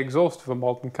into the exhaust of a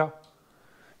modern car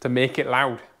to make it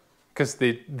loud, because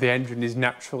the engine is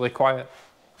naturally quiet.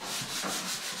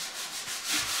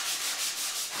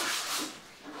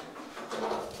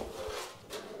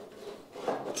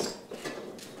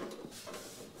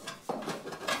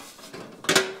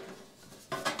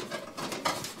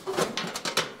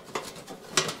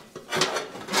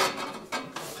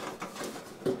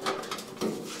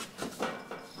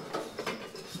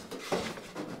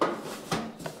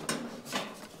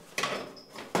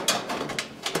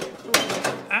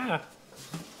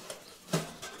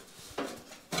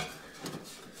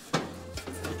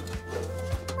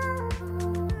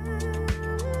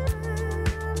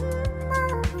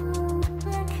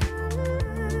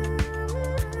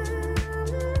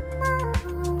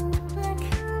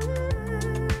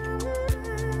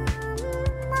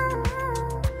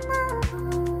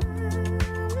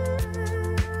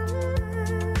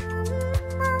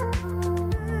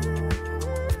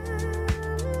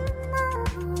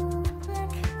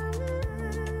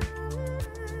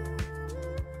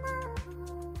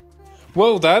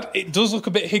 Well, Dad, it does look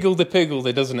a bit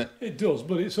higgledy-piggledy, doesn't it? It does,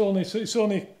 but it's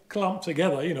only clamped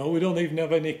together. You know, we don't even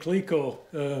have any Cleco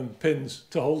pins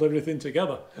to hold everything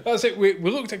together. That's it. We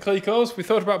looked at Clecos. We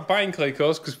thought about buying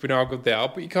Clecos because we know how good they are,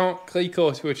 but you can't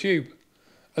Cleco to a tube.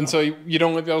 And so you'd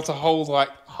only be able to hold like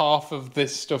half of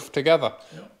this stuff together.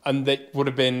 Yeah. And it would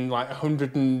have been like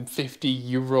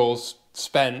 150 euros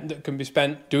spent that can be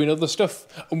spent doing other stuff.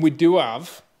 And we do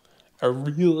have a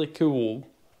really cool,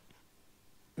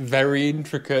 very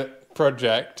intricate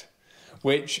project,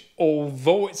 which,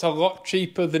 although it's a lot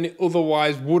cheaper than it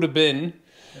otherwise would have been,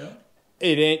 yeah,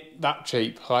 it ain't that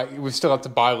cheap. Like, we still have to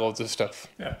buy loads of stuff.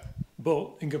 Yeah,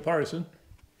 but in comparison.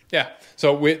 Yeah,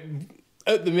 so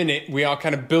at the minute, we are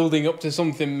kind of building up to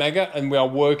something mega, and we are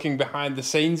working behind the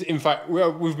scenes. In fact,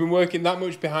 we've been working that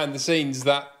much behind the scenes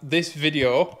that this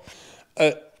video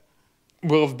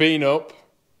will have been up.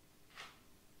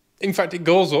 In fact, it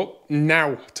goes up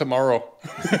now, tomorrow.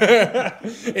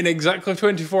 In exactly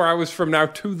 24 hours from now,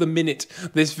 to the minute,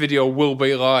 this video will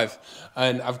be live.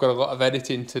 And I've got a lot of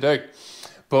editing to do.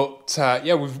 But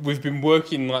yeah, we've been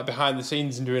working like behind the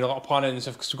scenes and doing a lot of planning and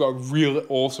stuff because we've got a really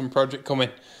awesome project coming.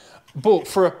 But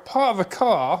for a part of a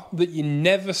car that you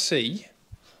never see,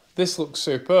 this looks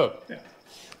superb. Yeah.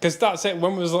 Because that's it.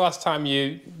 When was the last time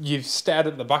you've stared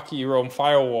at the back of your own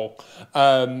firewall?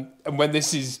 And when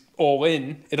this is all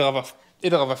in, it'll have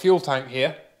a fuel tank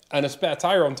here and a spare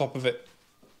tyre on top of it.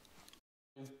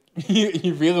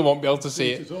 You really won't be able to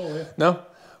see it. All, yeah. No,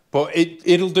 but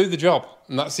it'll do the job,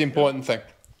 and that's the important thing.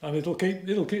 And it'll keep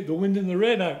the wind and the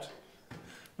rain out,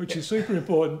 which is super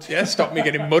important. Yeah, stop me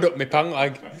getting mud up my pant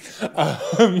leg.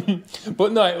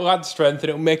 But no, it'll add strength and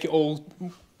it'll make it all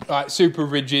like super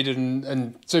rigid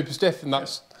and super stiff, and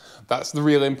that's the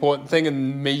really important thing,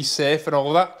 and me safe and all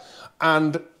of that.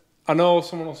 And I know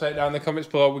someone will say it down in the comments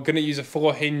below. We're going to use a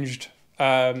 4-hinged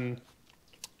pedal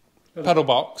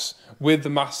box with the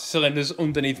master cylinders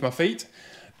underneath my feet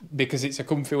because it's a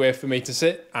comfy way for me to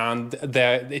sit, and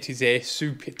it is a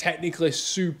technically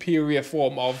superior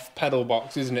form of pedal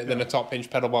box, isn't it, than a top hinge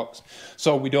pedal box.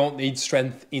 So we don't need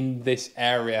strength in this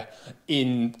area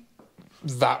in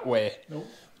that way. Nope.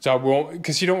 So I won't,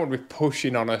 because you don't want to be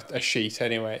pushing on a sheet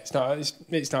anyway. It's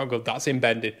not good. That's in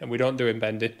bending, and we don't do in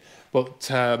bending. But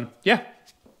yeah,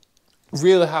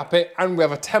 really happy, and we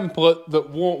have a template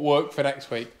that won't work for next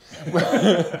week.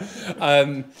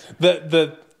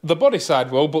 The body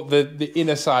side will, but the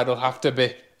inner side will have to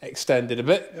be extended a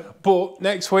bit. Yep. But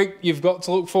next week you've got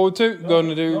to look forward to going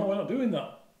to do. No, we're not doing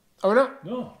that. Oh, we're not.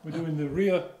 No, we're doing the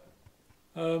rear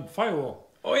firewall.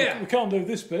 Oh yeah. We can't do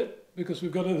this bit because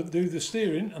we've got to do the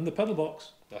steering and the pedal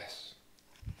box.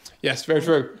 Yes, very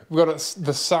true. We've got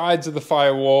the sides of the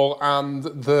firewall and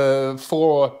the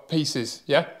floor pieces,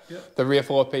 yeah? Yep. The rear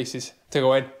floor pieces to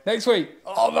go in next week.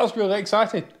 Oh, that's really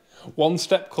exciting. One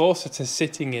step closer to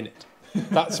sitting in it.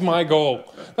 That's my goal.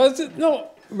 That's it.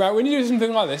 No, right, when you do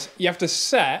something like this, you have to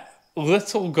set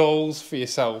little goals for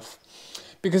yourself.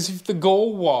 Because if the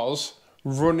goal was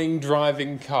running,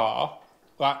 driving car,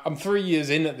 like I'm 3 years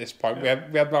in at this point. Yeah.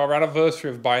 We had our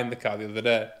anniversary of buying the car the other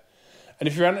day. And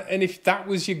if that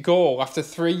was your goal after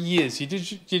 3 years, you'd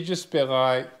just be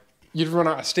like, you'd run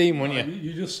out of steam, wouldn't you?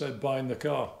 You just said buying the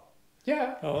car.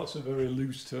 Yeah. Oh, that's a very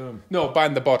loose term. No,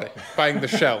 buying the body, buying the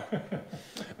shell,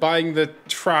 buying the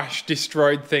trash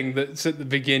destroyed thing that's at the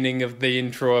beginning of the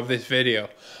intro of this video.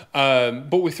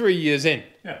 But we're 3 years in,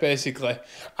 basically,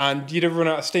 and you'd have run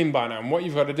out of steam by now. And what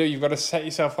you've got to do, you've got to set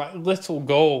yourself like little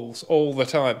goals all the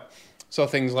time. So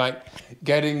things like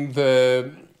getting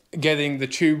the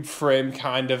tube frame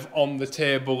kind of on the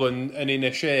table and in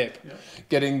a shape,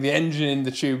 getting the engine in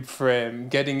the tube frame,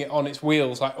 getting it on its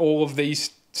wheels, like all of these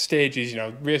stages,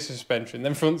 rear suspension,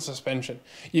 then front suspension.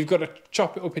 You've got to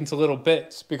chop it up into little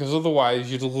bits because otherwise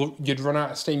you'd run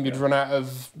out of steam, you'd run out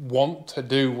of want to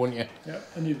do, wouldn't you? Yeah,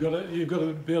 and you've got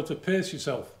to be able to pace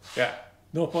yourself. Yeah.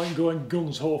 No point going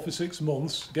guns ho for 6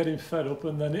 months, getting fed up,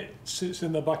 and then it sits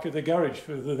in the back of the garage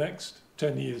for the next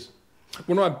 10 years.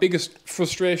 One of my biggest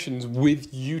frustrations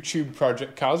with YouTube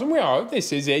project cars, and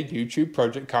this is a YouTube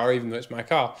project car, even though it's my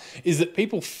car, is that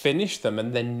people finish them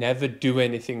and then never do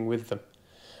anything with them.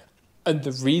 And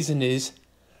the reason is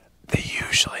they're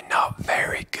usually not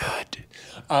very good.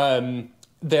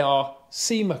 They are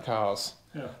SEMA cars.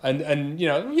 Yeah. And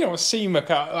a SEMA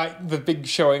car, like the big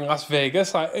show in Las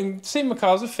Vegas, and SEMA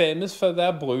cars are famous for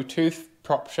their Bluetooth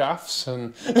prop shafts,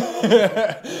 and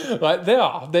they're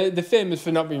famous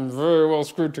for not being very well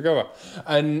screwed together.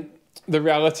 And the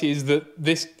reality is that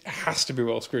this has to be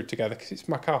well screwed together because it's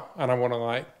my car and I want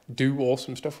to do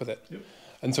awesome stuff with it. Yep.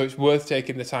 And so it's worth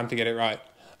taking the time to get it right.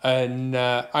 And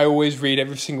I always read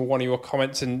every single one of your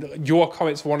comments, and your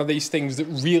comments are one of these things that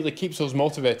really keeps us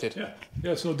motivated.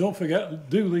 Yeah, so don't forget,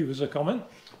 do leave us a comment.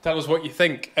 Tell us what you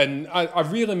think. And I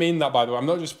really mean that, by the way. I'm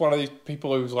not just one of these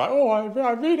people who's like, oh,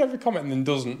 I read every comment and then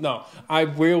doesn't. No, I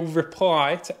will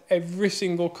reply to every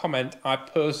single comment I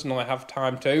personally have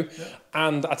time to,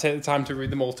 and I take the time to read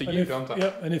them all to you, don't I?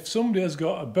 Yeah, and if somebody has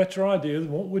got a better idea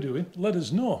than what we're doing, let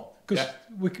us know. Because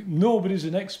nobody's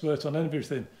an expert on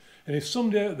everything. And if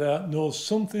somebody out there knows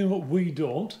something that we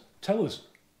don't, tell us.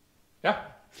 Yeah.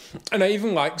 And I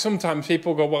even sometimes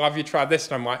people go, well, have you tried this?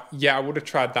 And I'm like, yeah, I would have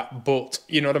tried that, but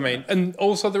you know what I mean? And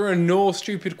also there are no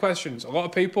stupid questions. A lot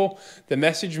of people, they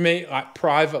message me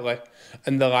privately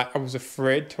and they're like, I was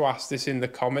afraid to ask this in the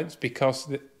comments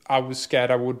because I was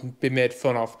scared I would be made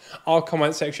fun of. Our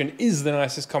comment section is the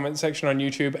nicest comment section on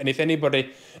YouTube. And if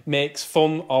anybody makes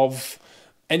fun of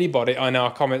anybody in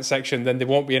our comment section, then they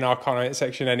won't be in our comment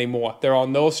section anymore. There are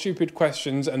no stupid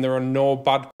questions and there are no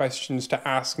bad questions to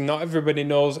ask. Not everybody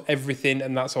knows everything,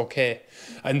 and that's okay.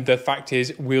 And the fact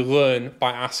is, we learn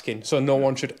by asking. So no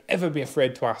one should ever be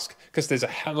afraid to ask, because there's a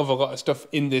hell of a lot of stuff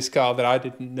in this car that I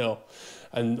didn't know.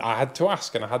 And I had to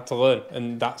ask and I had to learn,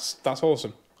 and that's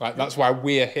awesome. That's why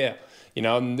we're here,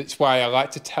 and it's why I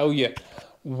like to tell you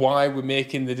why we're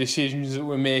making the decisions that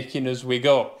we're making as we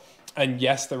go. And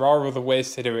yes, there are other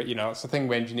ways to do it. It's the thing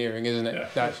with engineering, isn't it?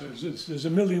 Yeah, there's a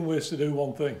million ways to do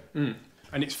one thing.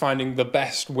 And it's finding the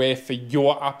best way for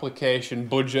your application,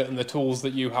 budget, and the tools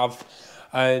that you have.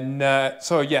 And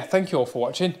so yeah, thank you all for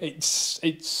watching.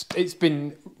 It's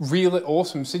been really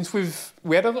awesome since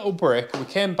we had a little break. We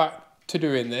came back to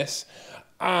doing this,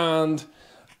 and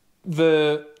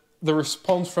the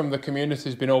response from the community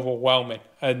has been overwhelming.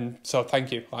 And so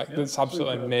thank you. That's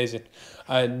absolutely amazing.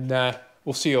 And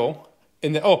we'll see you all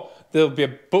in the... Oh, There'll be a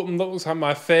button that looks like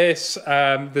my face.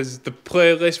 There's the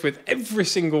playlist with every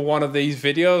single one of these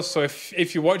videos. So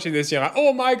if you're watching this, you're like,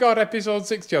 oh my God, episode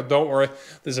 60. Oh, don't worry.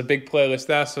 There's a big playlist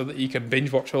there so that you can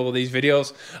binge watch all of these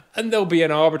videos. And there'll be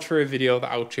an arbitrary video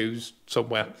that I'll choose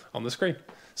somewhere on the screen.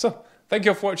 So thank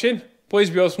you all for watching. Please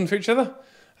be awesome to each other.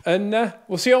 And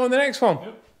we'll see you all in the next one.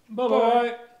 Yep.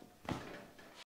 Bye-bye.